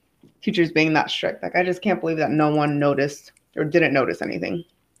teachers being that strict. I just can't believe that no one noticed or didn't notice anything.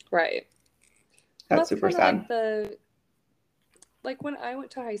 Right. That's super sad. When I went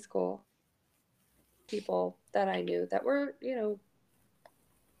to high school, people that I knew that were,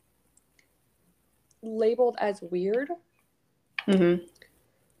 labeled as weird.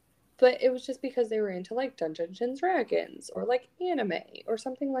 But it was just because they were into Dungeons and Dragons or anime or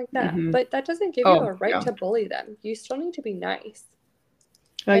something like that. But that doesn't give you a right to bully them. You still need to be nice.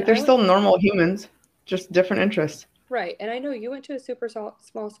 They're still normal humans, just different interests. Right. And I know you went to a super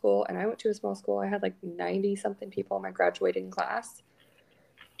small school and I went to a small school. I had 90 something people in my graduating class.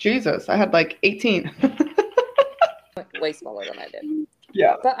 Jesus, I had 18. Way smaller than I did.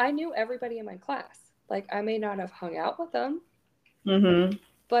 Yeah. But I knew everybody in my class. I may not have hung out with them.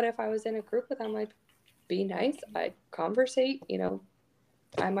 But if I was in a group with them, I'd be nice. I'd conversate.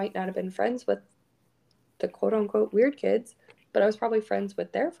 I might not have been friends with the quote-unquote weird kids, but I was probably friends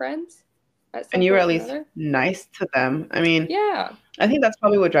with their friends. And you were at least nice to them. I mean, yeah. I think that's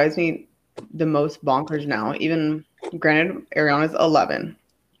probably what drives me the most bonkers now. Even, granted, Ariana's 11.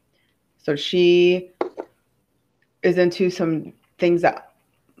 So she is into some things that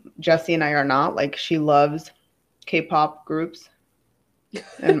Jesse and I are not. She loves K-pop groups.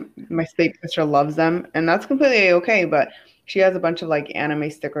 And my state sister loves them, and that's completely okay, but she has a bunch of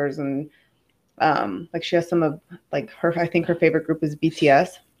anime stickers, and she has some of her, I think her favorite group is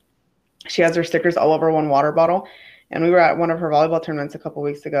BTS. She has her stickers all over one water bottle. And we were at one of her volleyball tournaments a couple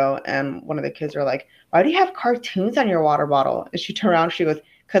weeks ago, and one of the kids were like, why do you have cartoons on your water bottle? And she turned around, she goes,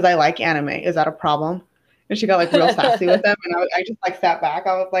 because I like anime. Is that a problem? And she got real sassy with them, and I just sat back.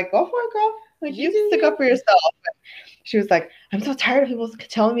 I was like, go for it, girl. You stick up for yourself. she was like, I'm so tired of people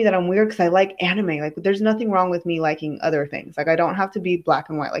telling me that I'm weird because I like anime. Like, there's nothing wrong with me liking other things. Like, I don't have to be black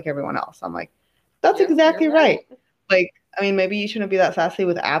and white like everyone else. I'm like, that's exactly right. Like, I mean, maybe you shouldn't be that sassy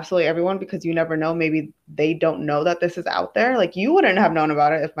with absolutely everyone because you never know. Maybe they don't know that this is out there. Like, you wouldn't have known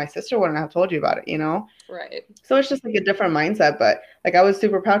about it if my sister wouldn't have told you about it, you know? Right. So it's just like a different mindset. But like, I was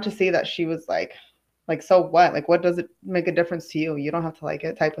super proud to see that she was like, so what? Like, what does it make a difference to you? You don't have to like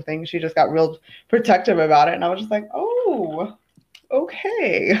it, type of thing. She just got real protective about it. And I was just like, oh,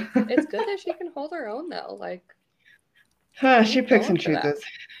 okay. It's good that she can hold her own, though. Like, she picks and chooses.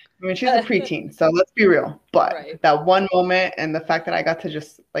 I mean, she's a preteen, so let's be real. But that one moment and the fact that I got to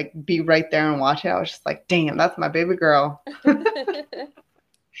just like be right there and watch it, I was just like, damn, that's my baby girl.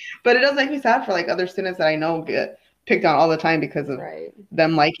 But it does make me sad for like other students that I know get picked on all the time because of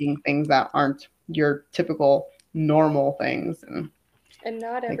them liking things that aren't your typical normal things. And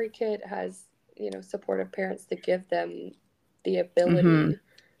not every kid has, supportive parents to give them the ability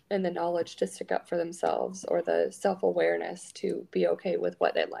and the knowledge to stick up for themselves or the self-awareness to be okay with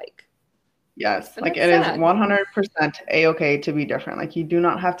what they like. Yes, and like it is 100% a-okay to be different. Like you do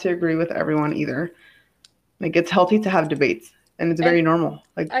not have to agree with everyone either. Like it's healthy to have debates and it's very normal.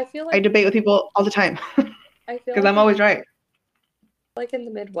 Like I feel like I debate with people all the time because I'm always right. Like in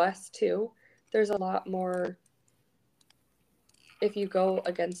the Midwest too, there's a lot more, if you go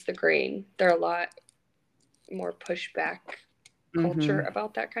against the grain, there are a lot more pushback culture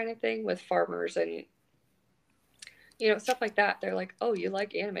about that kind of thing with farmers and stuff like that. They're like, oh, you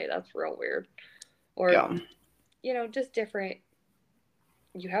like anime, that's real weird. Or just different,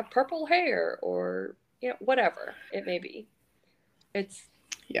 you have purple hair or whatever it may be. It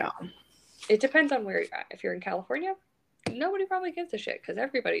depends on where you're at. If you're in California, nobody probably gives a shit because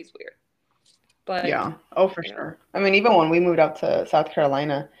everybody's weird. But for sure. I mean, even when we moved out to South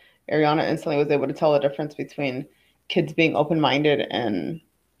Carolina, Ariana instantly was able to tell the difference between kids being open-minded and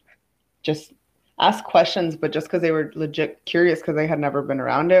just ask questions, but just because they were legit curious because they had never been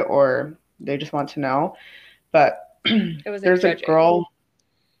around it or they just want to know. But there's a girl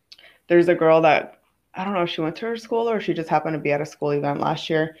that, I don't know if she went to her school or she just happened to be at a school event last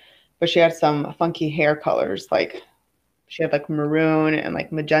year, but she had some funky hair colors. Like she had like maroon and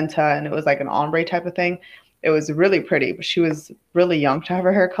like magenta and it was like an ombre type of thing. It was really pretty, but she was really young to have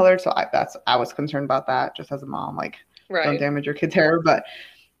her hair colored. So I was concerned about that just as a mom, like don't damage your kid's hair. But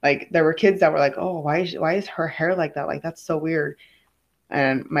like there were kids that were like, oh, why is her hair like that? Like, that's so weird.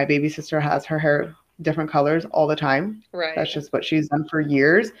 And my baby sister has her hair different colors all the time. Right. That's just what she's done for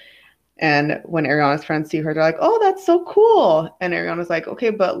years. And when Ariana's friends see her, they're like, oh, that's so cool. And Ariana's like, okay,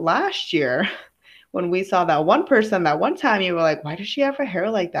 but last year when we saw that one person, that one time you were like, why does she have her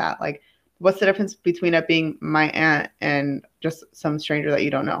hair like that? Like, what's the difference between it being my aunt and just some stranger that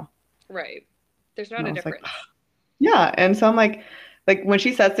you don't know? Right. There's not a difference. Like, yeah. And so I'm like when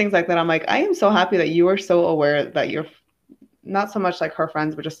she says things like that, I'm like, I am so happy that you are so aware that you're not so much like her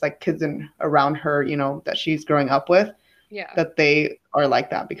friends, but just like kids around her, that she's growing up with, that they are like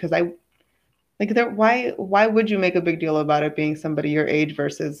that. Because why would you make a big deal about it being somebody your age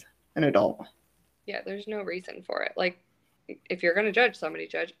versus an adult? Yeah, there's no reason for it. Like, if you're going to judge somebody,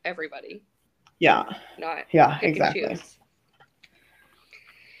 judge everybody. Yeah. Not exactly.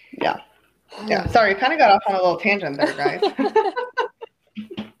 Yeah. Yeah. Sorry, kind of got off on a little tangent there, guys.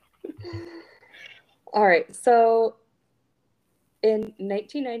 All right. So in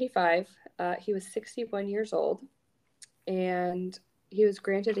 1995, he was 61 years old and he was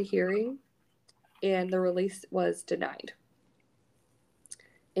granted a hearing and the release was denied.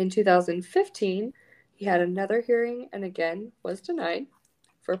 In 2015, he had another hearing and again was denied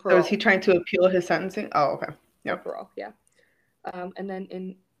for parole. So is he trying to appeal his sentencing? Oh, okay. Yep. Parole, yeah. And then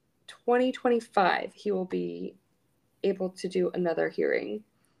in 2025, he will be able to do another hearing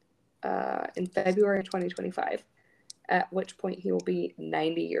in February of 2025, at which point he will be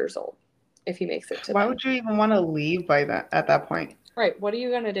 90 years old if he makes it to Why would you even want to leave at that point? Right. What are you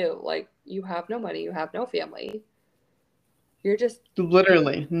going to do? Like, you have no money, you have no family. You're just...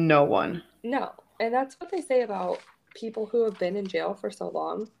 Literally no one. No. And that's what they say about people who have been in jail for so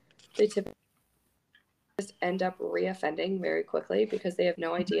long. They typically just end up reoffending very quickly because they have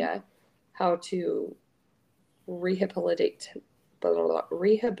no idea how to rehabilitate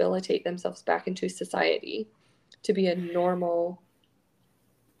themselves back into society to be a normal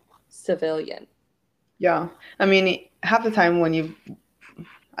civilian. Yeah. I mean, half the time when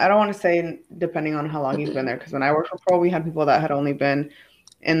I don't want to say depending on how long you've been there, because when I worked for parole, we had people that had only been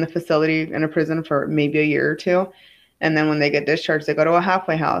in the facility in a prison for maybe a year or two. And then when they get discharged, they go to a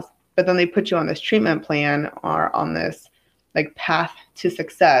halfway house. But then they put you on this treatment plan or on this like path to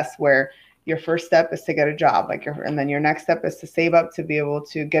success where your first step is to get a job, and then your next step is to save up to be able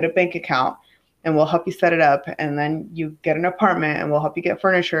to get a bank account, and we'll help you set it up, and then you get an apartment, and we'll help you get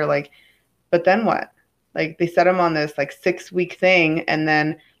furniture. But then what? They set them on this 6-week thing, and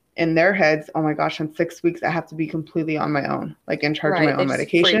then in their heads, oh my gosh, in 6 weeks I have to be completely on my own, in charge of my own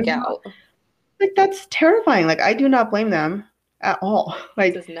medication. Freak out. That's terrifying. I do not blame them at all.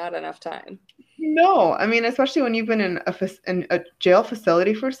 This is not enough time. No, I mean, especially when you've been in a jail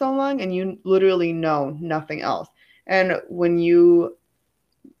facility for so long and you literally know nothing else. And when you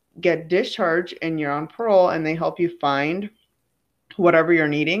get discharged and you're on parole and they help you find whatever you're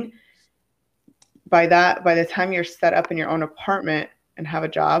needing, by the time you're set up in your own apartment and have a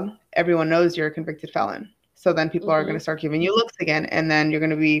job, everyone knows you're a convicted felon. So then people are going to start giving you looks again, and then you're going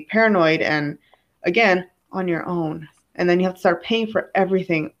to be paranoid and, again, on your own. And then you have to start paying for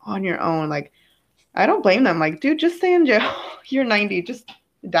everything on your own. I don't blame them. Dude, just stay in jail. You're 90. Just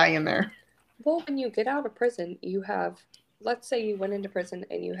die in there. Well, when you get out of prison, you have, let's say you went into prison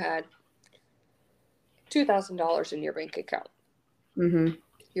and you had $2,000 in your bank account. Mm-hmm.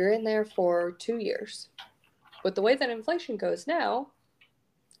 You're in there for 2 years. With the way that inflation goes now,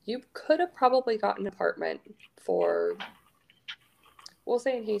 you could have probably gotten an apartment for, we'll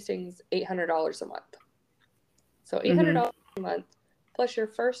say in Hastings, $800 a month. So $800 a month plus your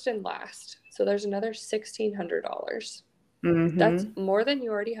first and last. So there's another $1,600. Mm-hmm. That's more than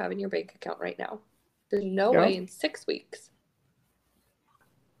you already have in your bank account right now. There's no way in 6 weeks.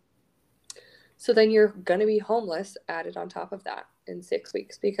 So then you're going to be homeless added on top of that in 6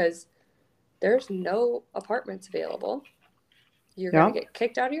 weeks because there's no apartments available. You're going to get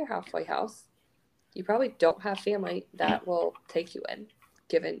kicked out of your halfway house. You probably don't have family that will take you in,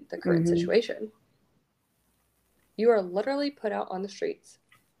 given the current situation. You are literally put out on the streets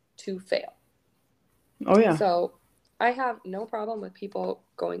to fail. Oh, yeah. So I have no problem with people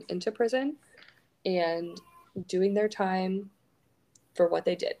going into prison and doing their time for what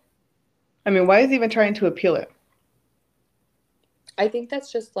they did. I mean, why is he even trying to appeal it? I think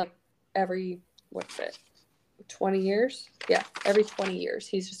that's just every, 20 years? Yeah, every 20 years,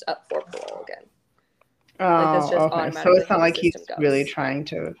 he's just up for parole again. Oh, okay. So it's not like he's really trying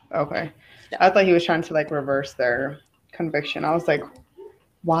to, okay. No. I thought he was trying to reverse their conviction. I was like,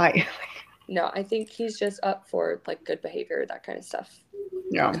 why? No, I think he's just up for good behavior, that kind of stuff.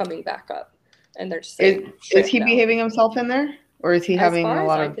 Yeah. Coming back up. And they're just saying, is he behaving himself in there? Or is he having a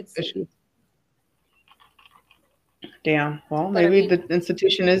lot of issues? Damn. Well, maybe the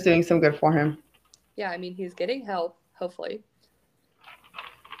institution is doing some good for him. Yeah, I mean, he's getting help, hopefully.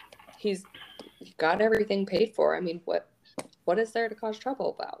 He's got everything paid for. I mean, what is there to cause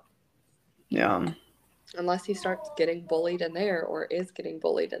trouble about? Yeah. Unless he starts getting bullied in there or is getting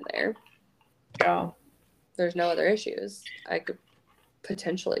bullied in there. Yeah. There's no other issues I could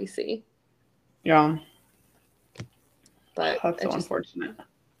potentially see. Yeah. But that's so unfortunate.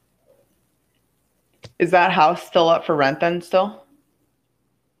 Is that house still up for rent then still?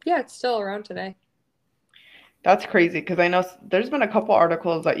 Yeah, it's still around today. That's crazy because I know there's been a couple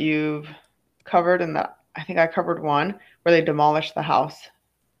articles that you've covered, and that I think I covered one where they demolished the house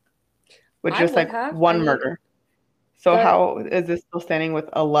with just one murder. So how is this still standing with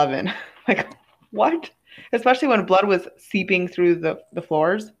 11? What? Especially when blood was seeping through the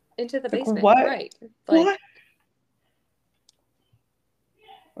floors. Into the basement, what? Right. What?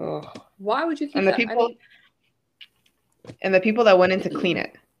 Why would you keep that? And the people that went in to clean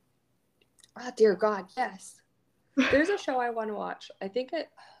it. Oh, dear God, yes. There's a show I want to watch. I think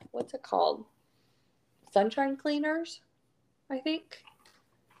what's it called? Sunshine Cleaners, I think.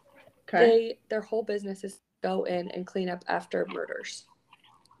 Okay. Their whole business is go in and clean up after murders.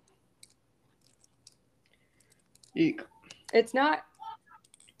 Eek. It's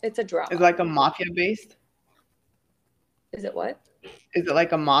a drama. Is it a mafia based? Is it what? Is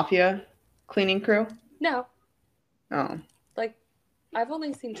it a mafia cleaning crew? No. Oh. I've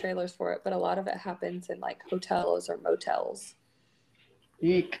only seen trailers for it, but a lot of it happens in hotels or motels.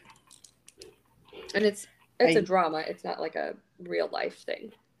 Eek. And it's a drama. It's not a real life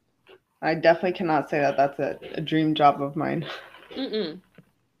thing. I definitely cannot say that that's a dream job of mine. Mm-mm.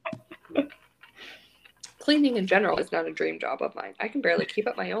 Cleaning in general is not a dream job of mine. I can barely keep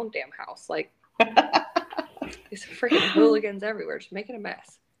up my own damn house. These freaking hooligans everywhere, just making a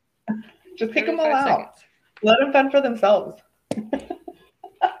mess. Just kick them all out. Seconds. Let them fend for themselves.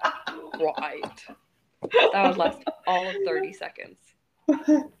 Right. That would last all of 30 seconds.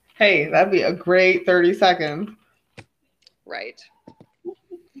 Hey, that'd be a great 30 seconds. Right.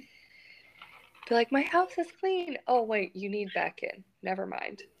 Be like, my house is clean. Oh, wait, you need back in. Never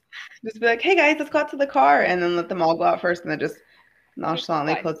mind. Just be like, hey, guys, let's go out to the car. And then let them all go out first and then just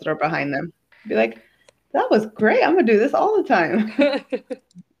nonchalantly close the door behind them. Be like, that was great. I'm going to do this all the time.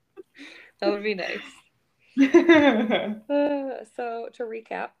 That would be nice. So to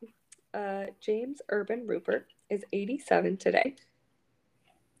recap, James Urban Rupert is 87 today.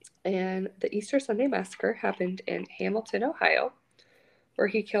 And the Easter Sunday Massacre happened in Hamilton, Ohio, where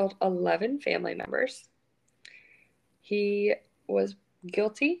he killed 11 family members. He was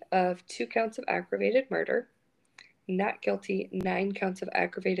guilty of 2 counts of aggravated murder, not guilty 9 counts of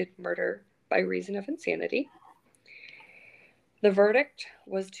aggravated murder by reason of insanity. The verdict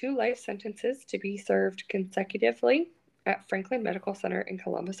was 2 life sentences to be served consecutively at Franklin Medical Center in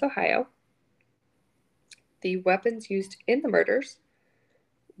Columbus, Ohio. The weapons used in the murders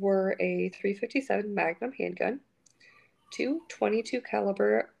were a .357 Magnum handgun, 2 .22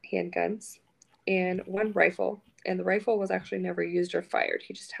 caliber handguns, and 1 rifle. And the rifle was actually never used or fired.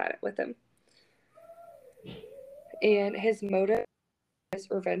 He just had it with him. And his motive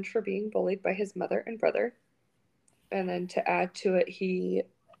is revenge for being bullied by his mother and brother. And then to add to it,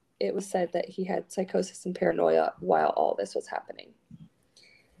 it was said that he had psychosis and paranoia while all this was happening.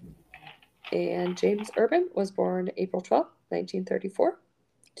 And James Urban was born April 12, 1934,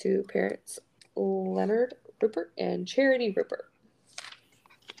 to parents Leonard Rupert and Charity Rupert.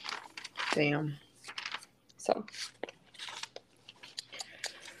 Damn. So.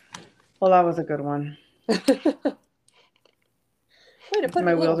 Well, that was a good one. Way to put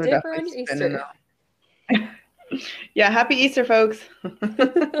My a little wheels are dipper on your definitely Easter. Yeah, happy Easter, folks.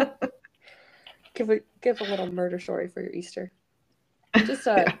 Give a little murder story for your Easter. Just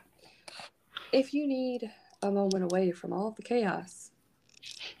Yeah. If you need a moment away from all of the chaos,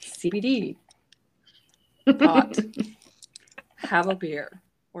 CBD, pot, have a beer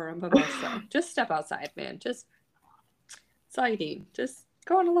or a mimosa. Just step outside, man. Just that's all you need. Just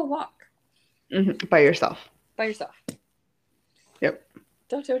go on a little walk. By yourself. By yourself. Yep.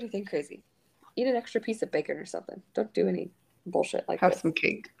 Don't do anything crazy. Eat an extra piece of bacon or something. Don't do any bullshit like Have this. some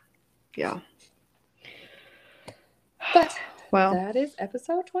cake. Yeah. But well, that is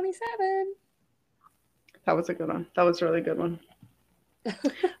episode 27. That was a good one. That was a really good one.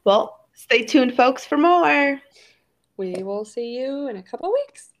 Well, stay tuned, folks, for more. We will see you in a couple of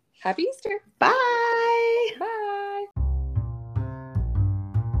weeks. Happy Easter. Bye. Bye.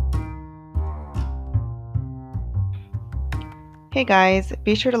 Hey guys,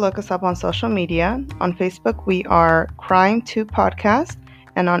 be sure to look us up on social media. On Facebook, we are Crime2 Podcast,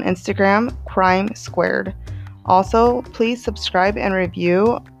 and on Instagram, Crime Squared. Also, please subscribe and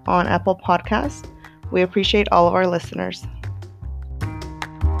review on Apple Podcasts. We appreciate all of our listeners.